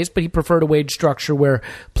still the case, but he preferred a wage structure where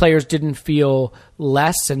players didn't feel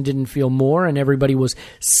less and didn't feel more, and everybody was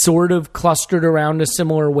sort of clustered around a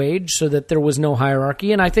similar wage so that there was no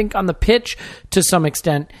hierarchy. And I think on the pitch, to some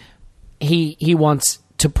extent, he wants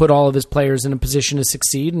to put all of his players in a position to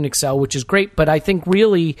succeed and excel, which is great. But I think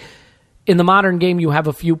really in the modern game, you have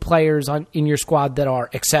a few players in your squad that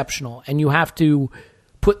are exceptional, and you have to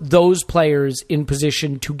put those players in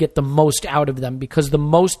position to get the most out of them, because the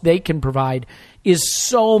most they can provide is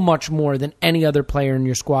so much more than any other player in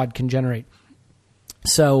your squad can generate.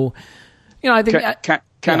 So, I think...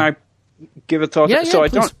 Can I give a thought? Yeah, so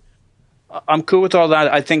please. I'm cool with all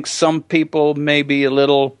that. I think some people may be a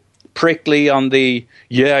little prickly on the,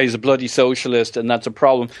 he's a bloody socialist and that's a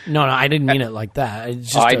problem. No, I didn't mean it like that.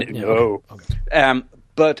 It's just know. Okay.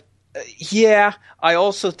 But Yeah, I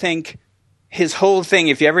also think his whole thing,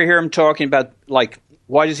 if you ever hear him talking about, like,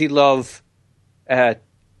 why does he love,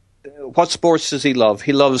 what sports does he love?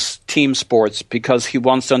 He loves team sports because he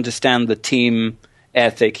wants to understand the team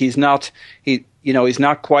ethic. He's not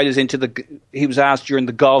quite as into he was asked during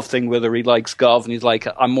the golf thing whether he likes golf, and he's like,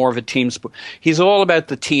 I'm more of a team sport. He's all about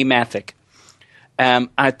the team ethic.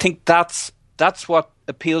 I think that's what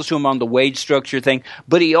appeals to him on the wage structure thing,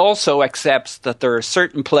 but he also accepts that there are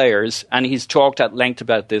certain players, and he's talked at length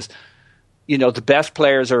about this, the best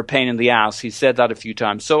players are a pain in the ass. He's said that a few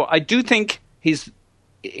times. So I do think he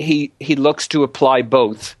looks to apply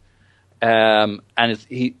both, and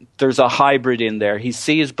there's a hybrid in there. He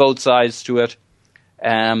sees both sides to it,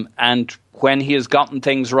 and when he has gotten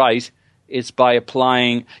things right, it's by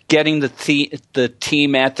getting the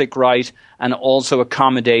team ethic right and also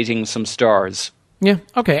accommodating some stars. Yeah,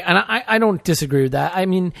 okay, and I don't disagree with that. I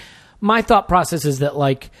mean, my thought process is that,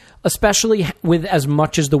 like, especially with as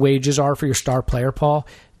much as the wages are for your star player, Paul,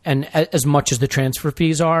 and as much as the transfer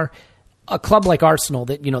fees are, a club like Arsenal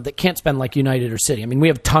that can't spend like United or City. I mean, we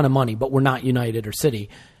have a ton of money, but we're not United or City.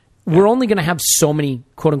 We're only going to have so many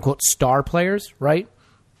quote unquote star players, right?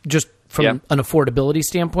 Just from an affordability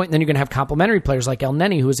standpoint. And then you're going to have complementary players like El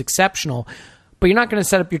Neni, who is exceptional. But you're not going to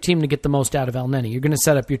set up your team to get the most out of El Neni. You're going to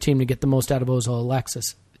set up your team to get the most out of Ozil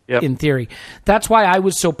Alexis, in theory. That's why I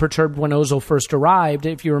was so perturbed when Ozil first arrived.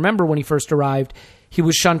 If you remember when he first arrived, he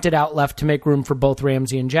was shunted out left to make room for both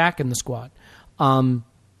Ramsey and Jack in the squad. And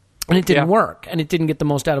it didn't work, and it didn't get the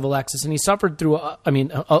most out of Alexis. And he suffered through,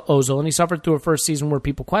 Ozil, and he suffered through a first season where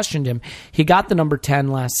people questioned him. He got the number 10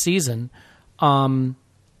 last season, and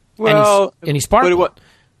he sparkled.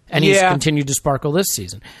 And he's continued to sparkle this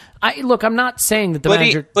season. I'm not saying that the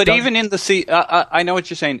manager... even in the I know what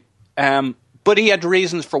you're saying, but he had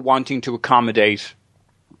reasons for wanting to accommodate,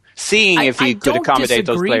 if he could accommodate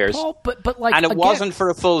those players. Paul, but and it wasn't for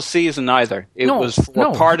a full season either. It was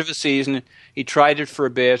for part of a season. He tried it for a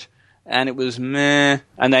bit, and it was meh,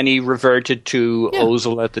 and then he reverted to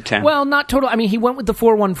Ozil at the 10. Well, not total. I mean, he went with the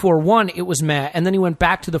 4-1-4-1, it was meh, and then he went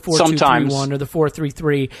back to the 4-2-3-1 or the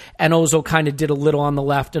 4-3-3, and Ozil kind of did a little on the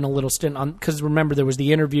left and a little stint on, because remember, there was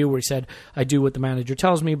the interview where he said, I do what the manager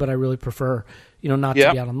tells me, but I really prefer not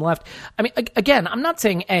to be out on the left. I mean, again, I'm not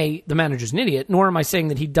saying, the manager's an idiot, nor am I saying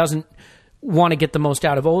that he doesn't want to get the most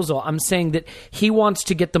out of Ozil. I'm saying that he wants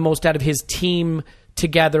to get the most out of his team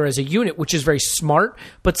together as a unit, which is very smart.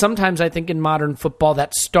 But sometimes I think in modern football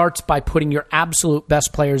that starts by putting your absolute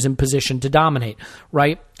best players in position to dominate,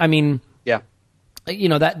 right? I mean,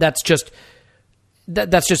 that's just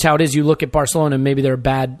how it is. You look at Barcelona, and maybe they're a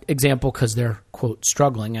bad example because they're, quote,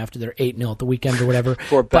 struggling after their 8-0 at the weekend or whatever.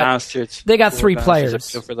 Poor bastards. They got three players.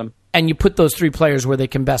 For them. And you put those three players where they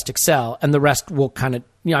can best excel, and the rest will kind of,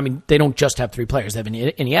 they don't just have three players. They have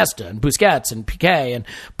Iniesta and Busquets and Piqué,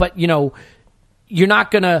 but you're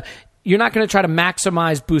not gonna try to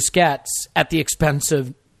maximize Busquets at the expense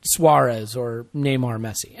of Suarez or Neymar,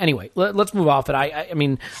 Messi. Anyway, let's move off it. I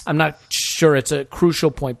mean, I'm not sure it's a crucial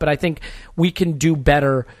point, but I think we can do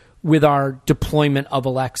better with our deployment of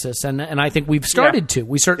Alexis, and I think we've started to.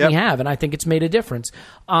 We certainly have, and I think it's made a difference.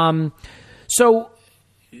 So,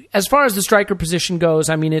 as far as the striker position goes,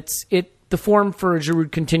 I mean, the form for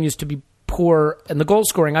Giroud continues to be poor, and the goal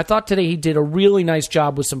scoring, I thought today he did a really nice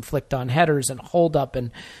job with some flicked on headers and hold up, and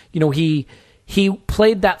he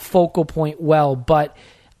played that focal point well. But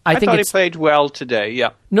I think he played well today.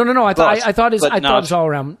 Yeah. No. I thought his all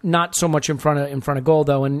around, not so much in front of goal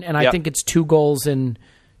though, and I think it's 2 goals in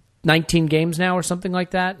 19 games now or something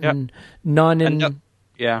like that, and none in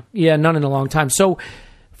none in a long time. So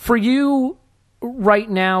for you right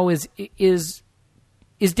now, is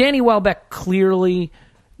Danny Welbeck clearly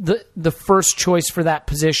the first choice for that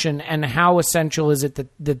position, and how essential is it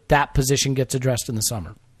that position gets addressed in the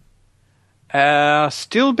summer?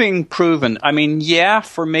 Still being proven. I mean,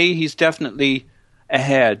 for me, he's definitely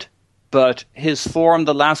ahead, but his form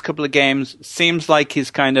the last couple of games seems like he's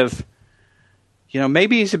kind of,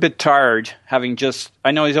 maybe he's a bit tired,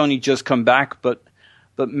 I know he's only just come back, but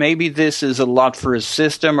maybe this is a lot for his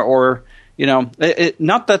system, or,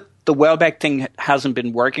 not that the Welbeck thing hasn't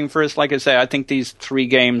been working for us. Like I say, I think these 3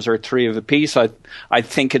 games are 3 of a piece. I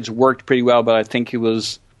think it's worked pretty well, but I think he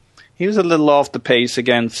was a little off the pace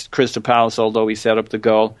against Crystal Palace, although he set up the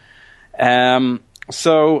goal.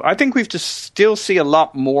 So I think we've to still see a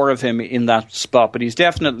lot more of him in that spot, but he's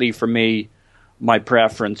definitely, for me, my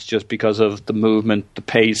preference, just because of the movement, the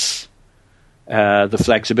pace, the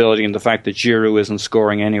flexibility, and the fact that Giroud isn't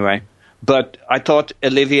scoring anyway. But I thought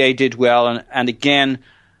Olivier did well, and again,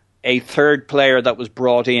 a third player that was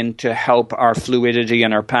brought in to help our fluidity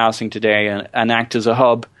and our passing today and act as a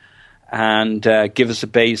hub. and give us a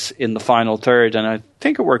base in the final third. And I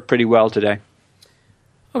think it worked pretty well today.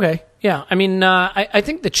 Okay, yeah. I mean, I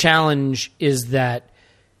think the challenge is that,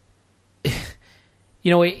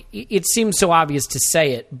 it seems so obvious to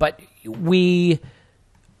say it, but we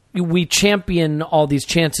champion all these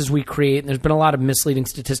chances we create, and there's been a lot of misleading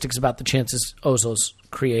statistics about the chances Ozil's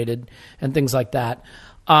created and things like that.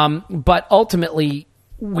 But ultimately,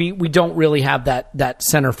 we don't really have that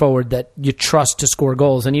center forward that you trust to score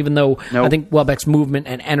goals. And even though I think Welbeck's movement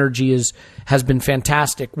and energy has been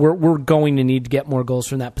fantastic, we're going to need to get more goals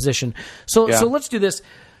from that position. So let's do this.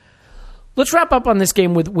 Let's wrap up on this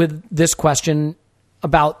game with this question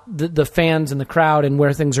about the fans and the crowd and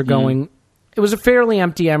where things are going. It was a fairly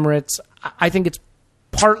empty Emirates. I think it's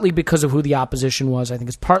partly because of who the opposition was. I think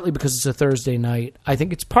it's partly because it's a Thursday night. I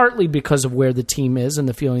think it's partly because of where the team is and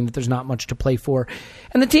the feeling that there's not much to play for.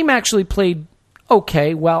 And the team actually played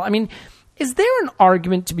okay. Well, I mean, is there an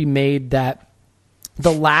argument to be made that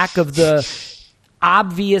the lack of the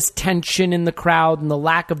obvious tension in the crowd and the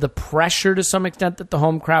lack of the pressure to some extent that the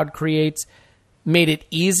home crowd creates made it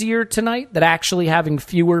easier tonight, that actually having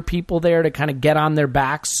fewer people there to kind of get on their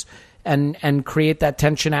backs and create that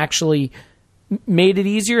tension actually made it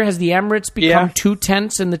easier? Has the Emirates become too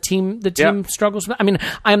tense and the team struggles? I mean,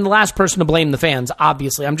 I'm the last person to blame the fans,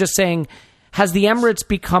 obviously. I'm just saying, has the Emirates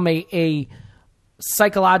become a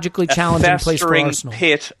psychologically challenging place for Arsenal? A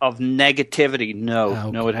pit of negativity?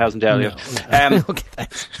 No, it hasn't, Elliot. No. Okay,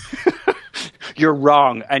 thanks. You're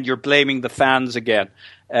wrong, and you're blaming the fans again.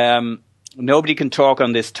 Nobody can talk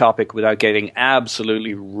on this topic without getting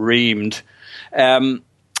absolutely reamed.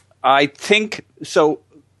 I think so.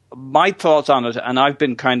 My thoughts on it, and I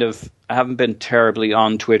haven't been terribly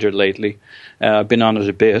on Twitter lately. I've been on it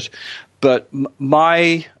a bit, but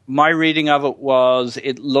my reading of it was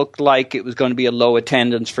it looked like it was going to be a low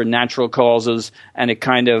attendance for natural causes, and it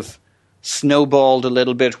kind of snowballed a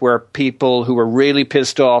little bit where people who were really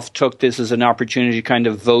pissed off took this as an opportunity to kind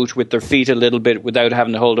of vote with their feet a little bit without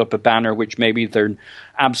having to hold up a banner, which maybe they're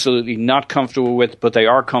absolutely not comfortable with, but they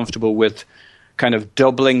are comfortable with kind of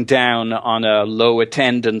doubling down on a low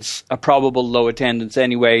attendance, a probable low attendance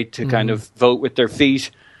anyway, to kind of vote with their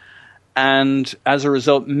feet. And as a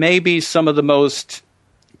result, maybe some of the most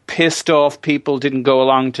pissed off people didn't go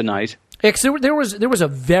along tonight. Yeah, 'cause there was a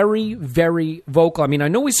very, very vocal, I mean, I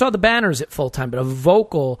know we saw the banners at full time, but a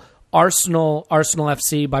vocal Arsenal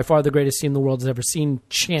FC, by far the greatest team in the world has ever seen,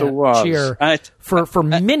 cheer for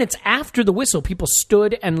minutes after the whistle. People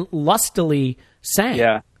stood and lustily sang.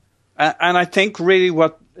 Yeah. And I think really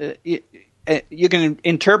what you can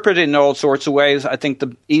interpret it in all sorts of ways. I think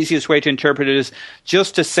the easiest way to interpret it is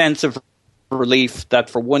just a sense of relief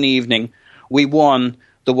that for one evening we won.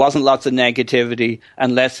 There wasn't lots of negativity,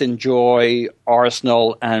 and let's enjoy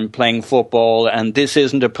Arsenal and playing football. And this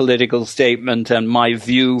isn't a political statement and my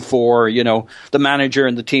view for, the manager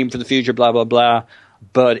and the team for the future, blah, blah, blah.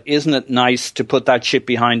 But isn't it nice to put that shit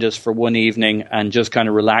behind us for one evening and just kind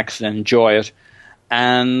of relax and enjoy it?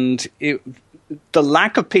 And the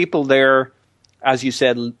lack of people there, as you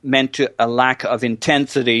said, meant to a lack of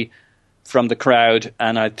intensity from the crowd.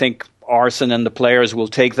 And I think Arsene and the players will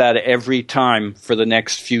take that every time for the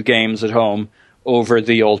next few games at home over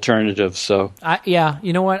the alternative. So,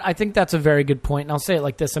 you know what? I think that's a very good point. And I'll say it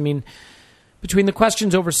like this. I mean, between the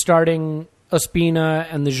questions over starting Ospina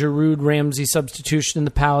and the Giroud-Ramsey substitution in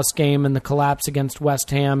the Palace game and the collapse against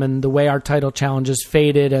West Ham and the way our title challenges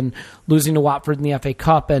faded and losing to Watford in the FA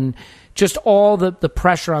Cup and just all the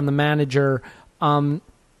pressure on the manager, the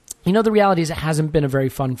reality is it hasn't been a very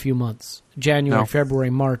fun few months. January, February,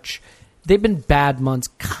 March. They've been bad months,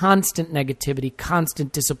 constant negativity,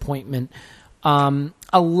 constant disappointment, a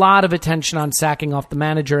lot of attention on sacking off the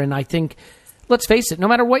manager. And I think, let's face it, no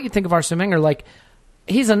matter what you think of Arsene Wenger,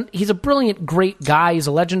 he's a brilliant, great guy. He's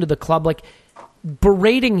a legend of the club.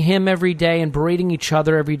 Berating him every day and berating each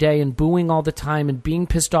other every day and booing all the time and being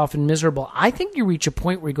pissed off and miserable, I think you reach a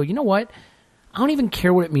point where you go, you know what? I don't even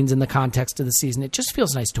care what it means in the context of the season. It just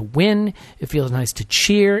feels nice to win. It feels nice to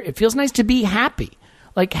cheer. It feels nice to be happy.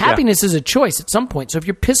 Happiness is a choice at some point. So if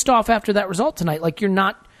you're pissed off after that result tonight, you're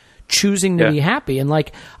not choosing to be happy. And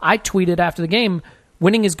I tweeted after the game,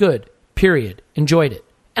 winning is good, period. Enjoyed it.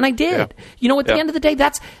 And I did. Yeah. At the end of the day,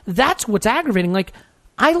 that's what's aggravating.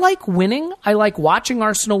 I like winning. I like watching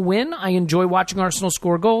Arsenal win. I enjoy watching Arsenal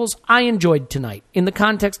score goals. I enjoyed tonight. In the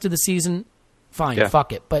context of the season, fine,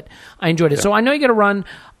 fuck it. But I enjoyed it. Yeah. So I know you got to run,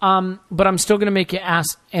 but I'm still going to make you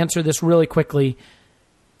answer this really quickly.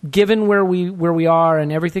 Given where we are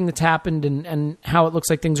and everything that's happened and how it looks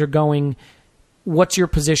like things are going, what's your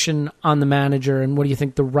position on the manager, and what do you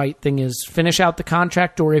think the right thing is? Finish out the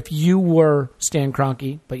contract, or if you were Stan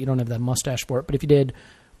Kroenke, but you don't have that mustache for it, but if you did,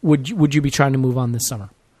 would you be trying to move on this summer?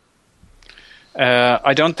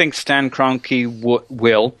 I don't think Stan Kroenke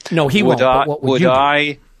will. No, he won't. But what would you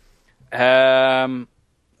do?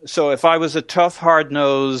 So if I was a tough,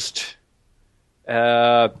 hard-nosed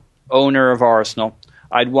owner of Arsenal,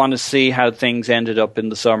 I'd want to see how things ended up in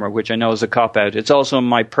the summer, which I know is a cop-out. It's also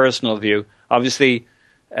my personal view. Obviously,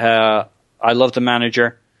 I love the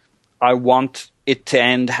manager. I want it to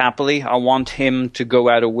end happily. I want him to go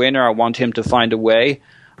out a winner. I want him to find a way.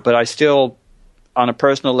 But I still, on a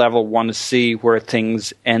personal level, want to see where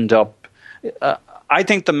things end up. I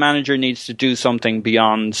think the manager needs to do something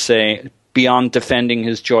beyond defending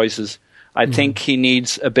his choices. I think he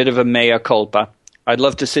needs a bit of a mea culpa. I'd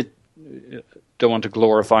love to sit... Don't want to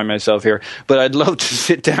glorify myself here, but I'd love to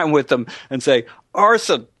sit down with them and say,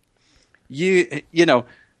 Arsene, you know,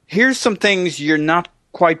 here's some things you're not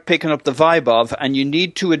quite picking up the vibe of, and you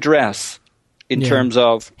need to address in terms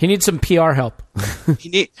of... He needs some PR help.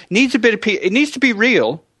 He needs a bit of PR. It needs to be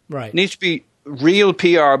real. Right. It needs to be real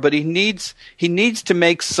PR, but he needs to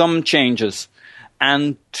make some changes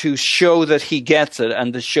and to show that he gets it,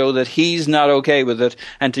 and to show that he's not okay with it,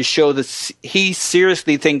 and to show that he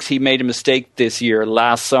seriously thinks he made a mistake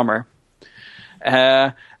last summer.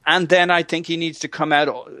 And then I think he needs to come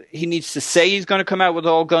out. He needs to say he's going to come out with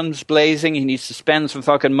all guns blazing. He needs to spend some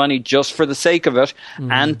fucking money just for the sake of it,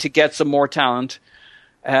 and to get some more talent.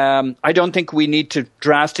 I don't think we need to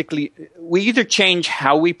drastically... We either change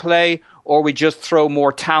how we play, or we just throw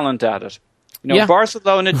more talent at it.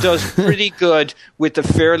 Barcelona does pretty good with a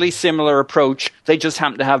fairly similar approach. They just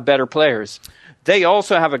happen to have better players. They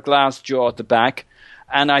also have a glass jaw at the back,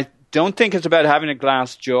 and I don't think it's about having a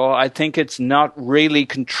glass jaw. I think it's not really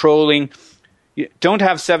controlling. Don't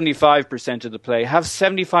have 75% of the play. Have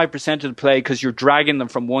 75% of the play because you're dragging them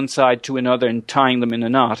from one side to another and tying them in a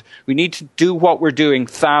knot. We need to do what we're doing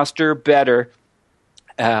faster, better,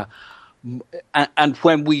 and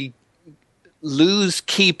when we lose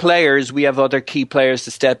key players, we have other key players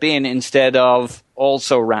to step in instead of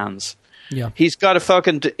also Rans. Yeah. He's got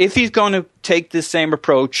to if he's going to take this same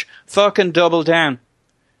approach, fucking double down.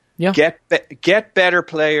 Yeah. Get better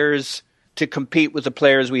players to compete with the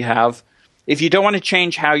players we have. If you don't want to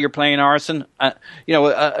change how you're playing Arsene,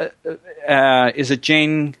 is it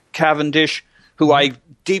Jane Cavendish, who I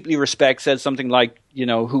deeply respect, said something like,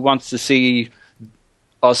 who wants to see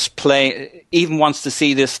us play, even wants to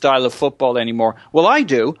see this style of football anymore. Well, I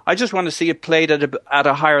do. I just want to see it played at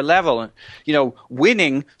a higher level.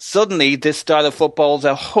 Winning, suddenly this style of football is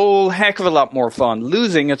a whole heck of a lot more fun.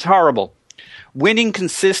 Losing, it's horrible. Winning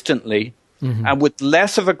consistently, and with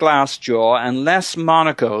less of a glass jaw and less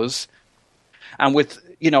Monacos, and with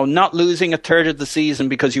not losing a third of the season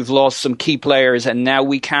because you've lost some key players and now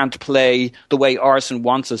we can't play the way Arsene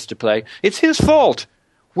wants us to play. It's his fault.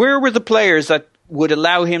 Where were the players that would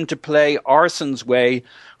allow him to play Arsene's way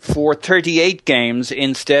for 38 games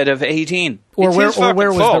instead of 18? Or where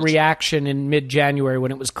was the reaction in mid-January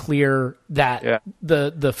when it was clear that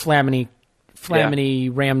the Flamini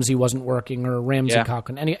Ramsey wasn't working, or Ramsey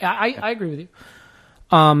Cochran? I agree with you.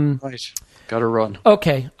 Right. Got to run.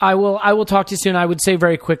 Okay. I will talk to you soon. I would say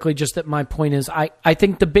very quickly just that my point is I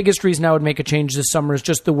think the biggest reason I would make a change this summer is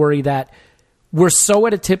just the worry that we're so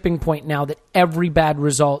at a tipping point now that every bad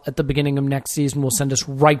result at the beginning of next season will send us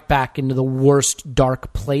right back into the worst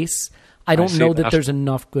dark place. I don't know that there's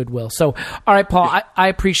enough goodwill. So, all right, Paul, I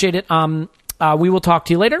appreciate it. We will talk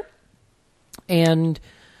to you later. And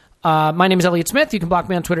my name is Elliot Smith. You can block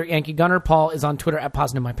me on Twitter, Yankee Gunner. Paul is on Twitter at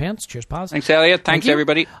 @PosInToMyPants. Cheers, Pos. Thanks, Elliot. Thanks,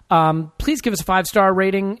 everybody. Please give us a 5-star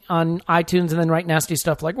rating on iTunes, and then write nasty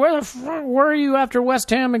stuff like, where are you after West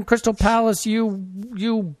Ham and Crystal Palace,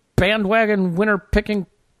 you bandwagon winner-picking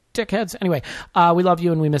dickheads. Anyway, we love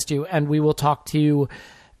you and we missed you, and we will talk to you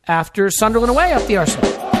after Sunderland away up the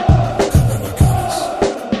Arsenal.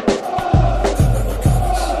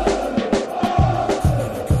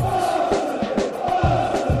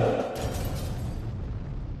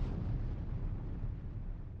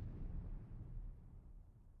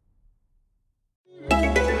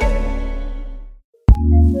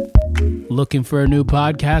 Looking for a new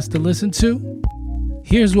podcast to listen to?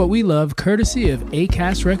 Here's what we love, courtesy of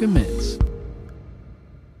Acast Recommends.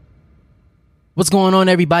 What's going on,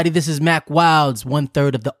 everybody? This is Mac Wilds,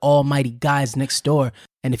 1/3 of the almighty Guys Next Door.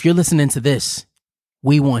 And if you're listening to this,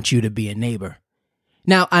 we want you to be a neighbor.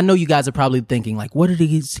 Now, I know you guys are probably thinking, like, what do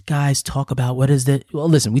these guys talk about? What is that? Well,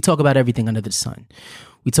 listen, we talk about everything under the sun.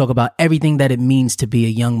 We talk about everything that it means to be a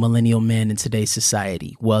young millennial man in today's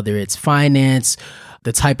society, whether it's finance,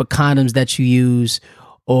 the type of condoms that you use,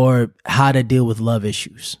 or how to deal with love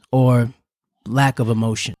issues or lack of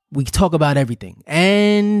emotion. We talk about everything,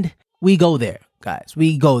 and we go there, guys.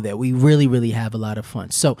 We go there. We really, really have a lot of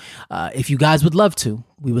fun. So if you guys would love to,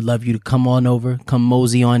 we would love you to come on over, come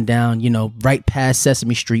mosey on down, right past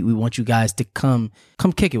Sesame Street. We want you guys to come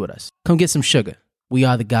kick it with us. Come get some sugar. We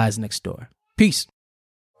are the guys next door. Peace.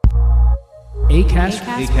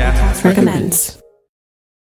 Acast recommends.